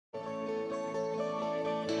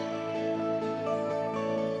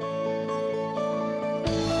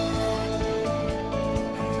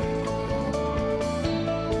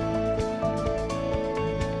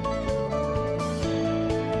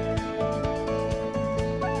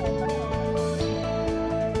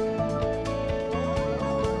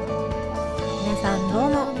さんどう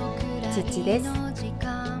も、ちっちです。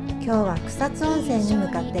今日は草津温泉に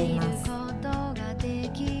向かっています。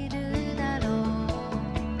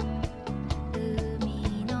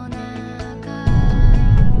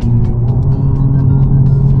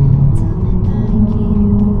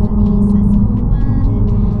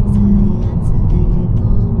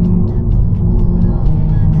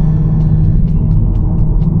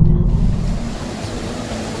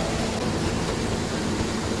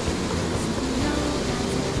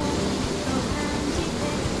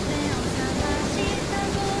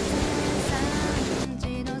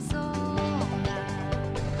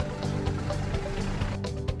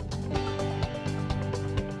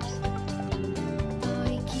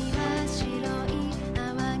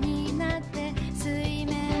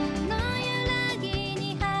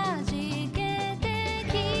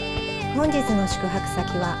本日の宿泊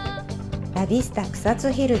先はラビスタ草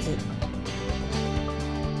津ヒルズ。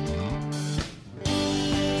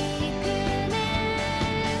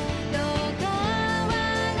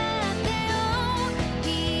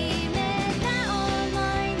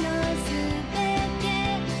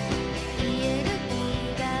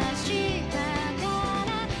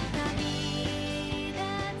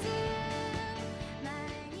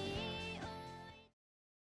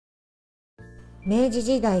明治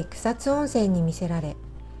時代草津温泉に魅せられ、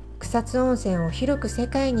草津温泉を広く世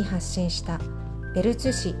界に発信したベル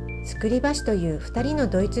ツ氏、スクリバ氏という2人の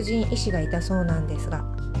ドイツ人医師がいたそうなんですが、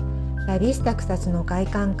ラビスタ草津の外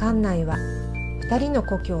観館内は2人の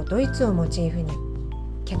故郷ドイツをモチーフに、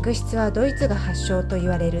客室はドイツが発祥と言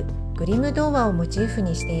われるグリム童話をモチーフ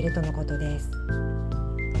にしているとのことです。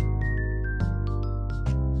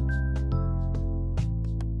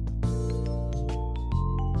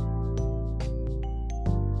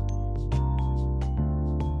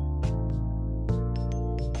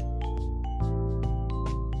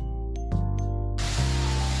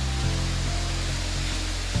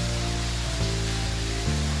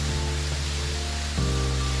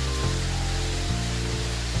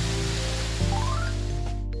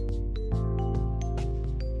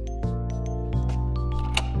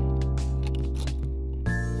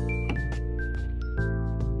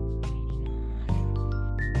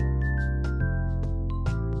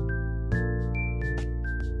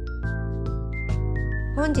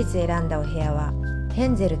本日選んだお部屋はヘ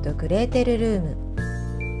ンゼルとグレーテルルーム。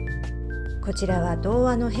こちらは童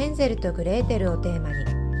話のヘンゼルとグレーテルをテーマに、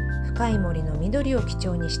深い森の緑を基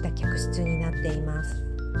調にした客室になっています。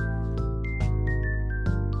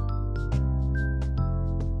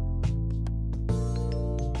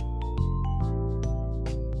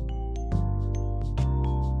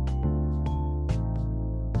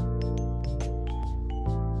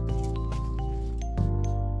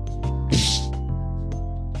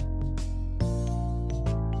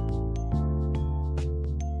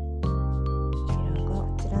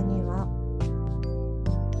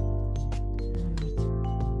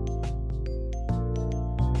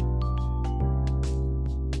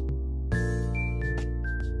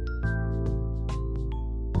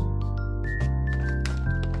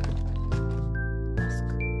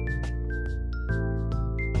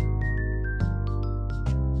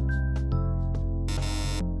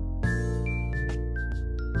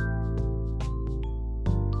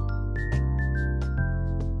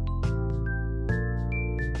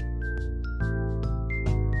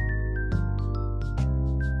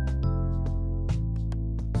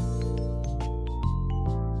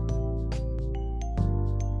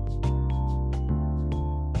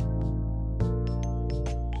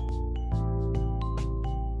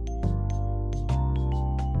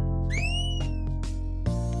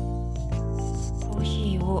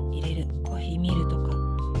入れるコーヒーミルとか、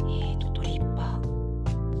ドリッパ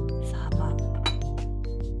ー、サーバー、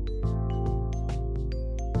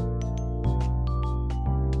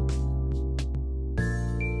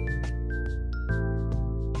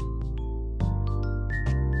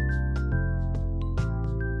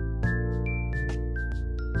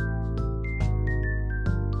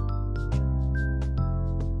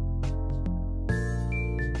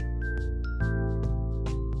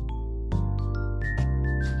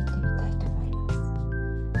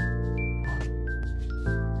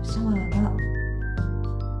シャワーが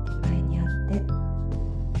手前にあってお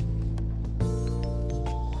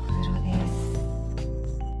風呂です。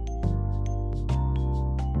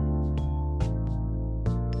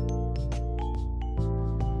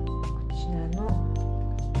こちらの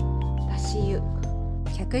だし湯。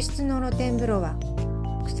客室の露天風呂は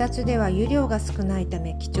草津では湯量が少ないた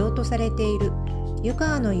め貴重とされている湯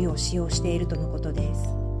川の湯を使用しているとのことです。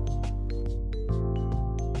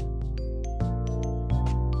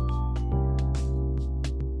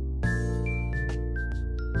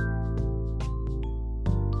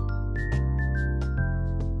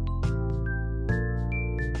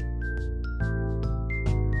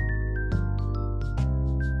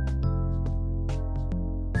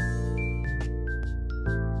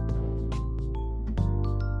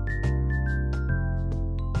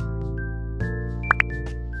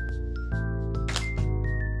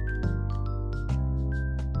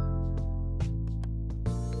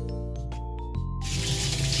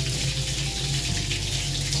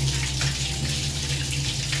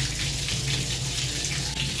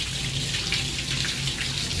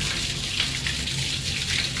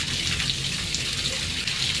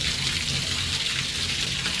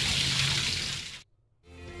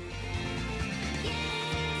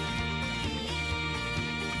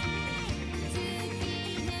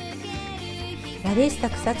ラビスタ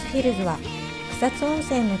草津ヒルズは草津温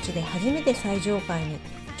泉の地で初めて最上階に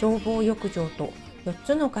眺望浴場と4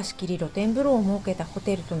つの貸し切り露天風呂を設けたホ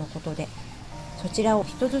テルとのことで、そちらを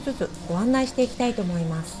一つずつご案内していきたいと思い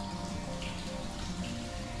ます。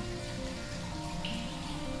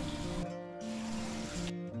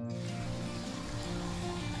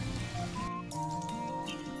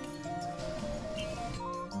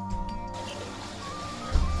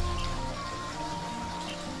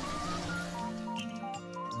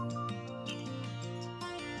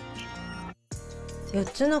4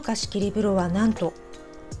つの貸し切り風呂はなんと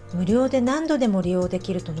無料で何度でも利用で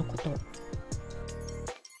きるとのこと。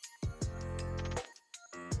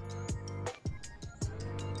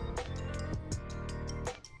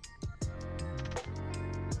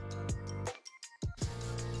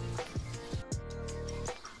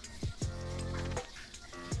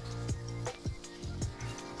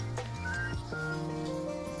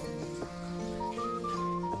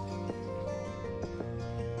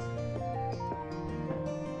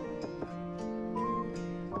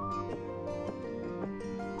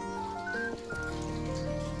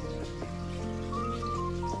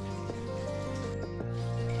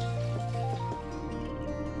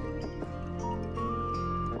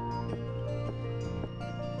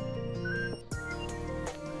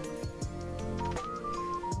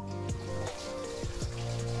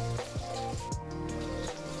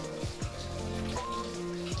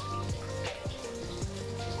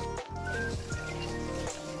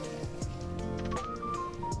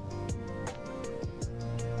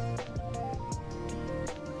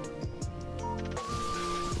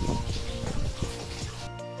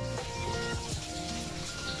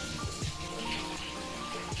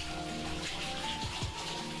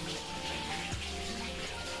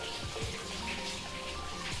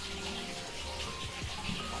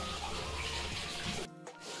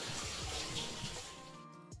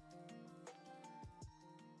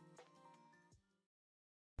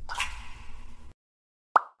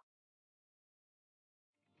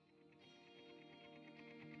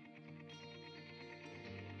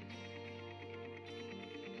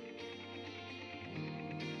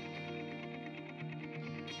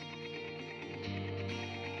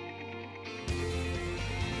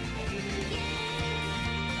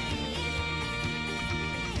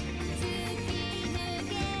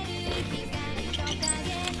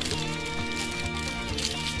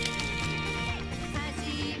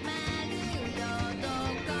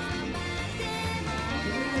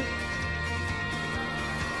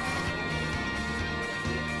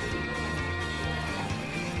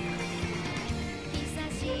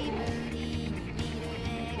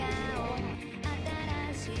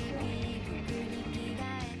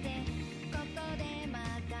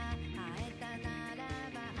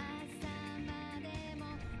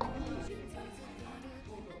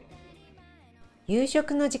夕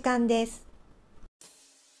食の時間です。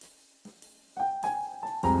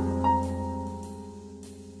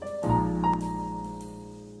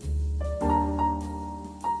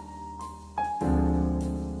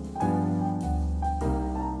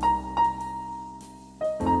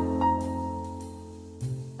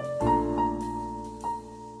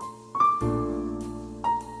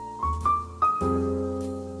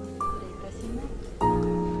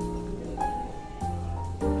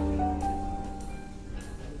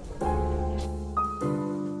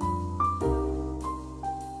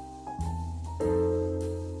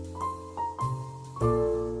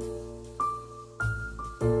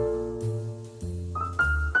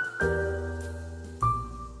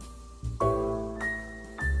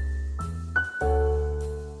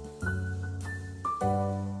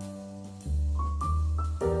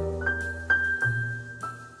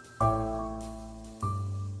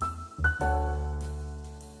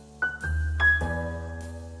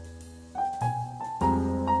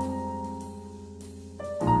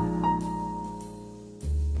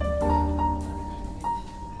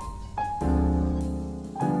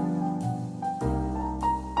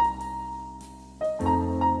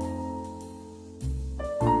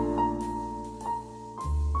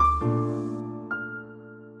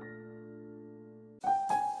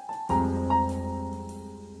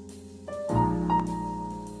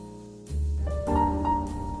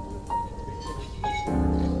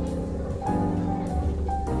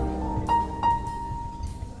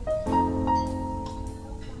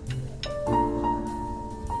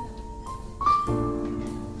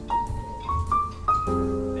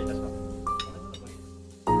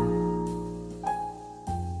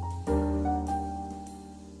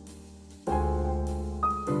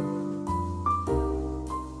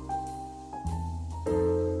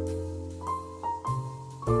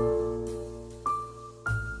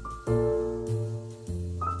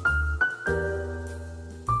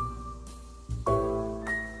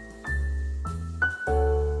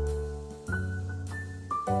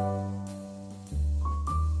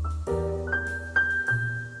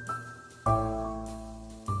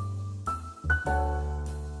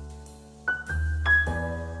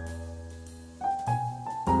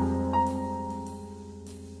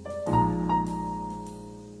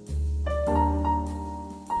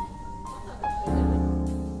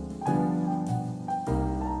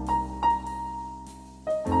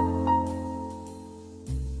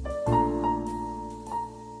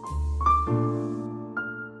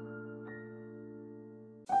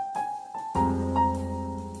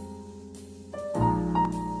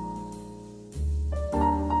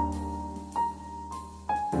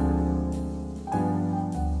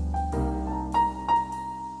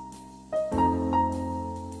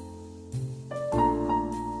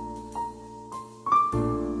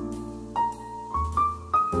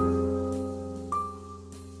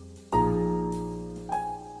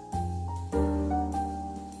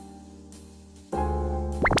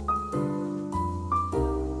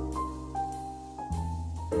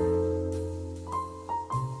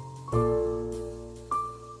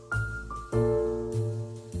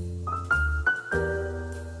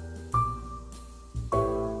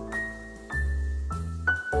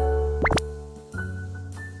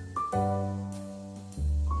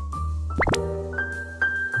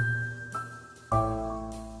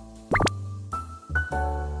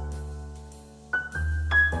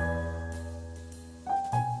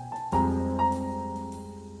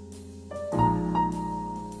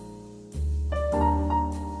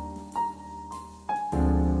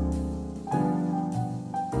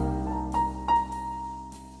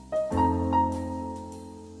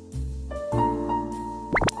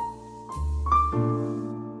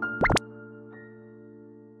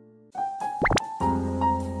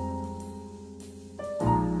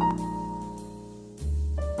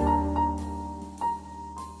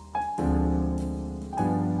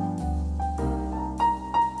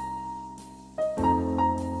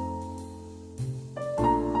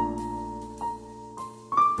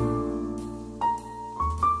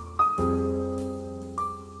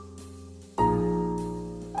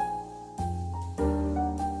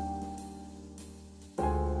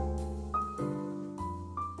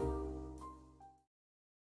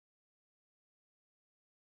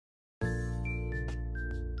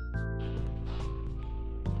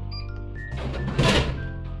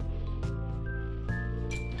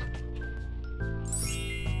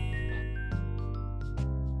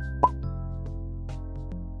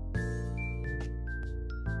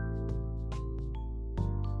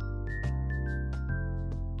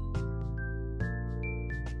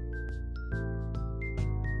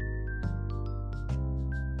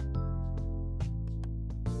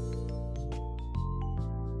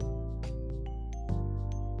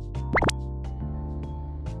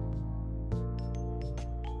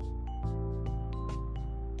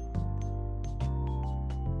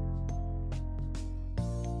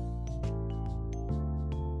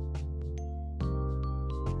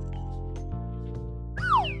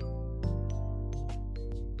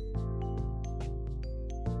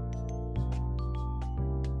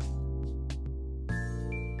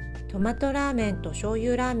トマトラーメンと醤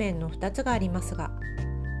油ラーメンの2つがありますが、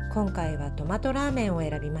今回はトマトラーメンを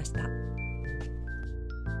選びました。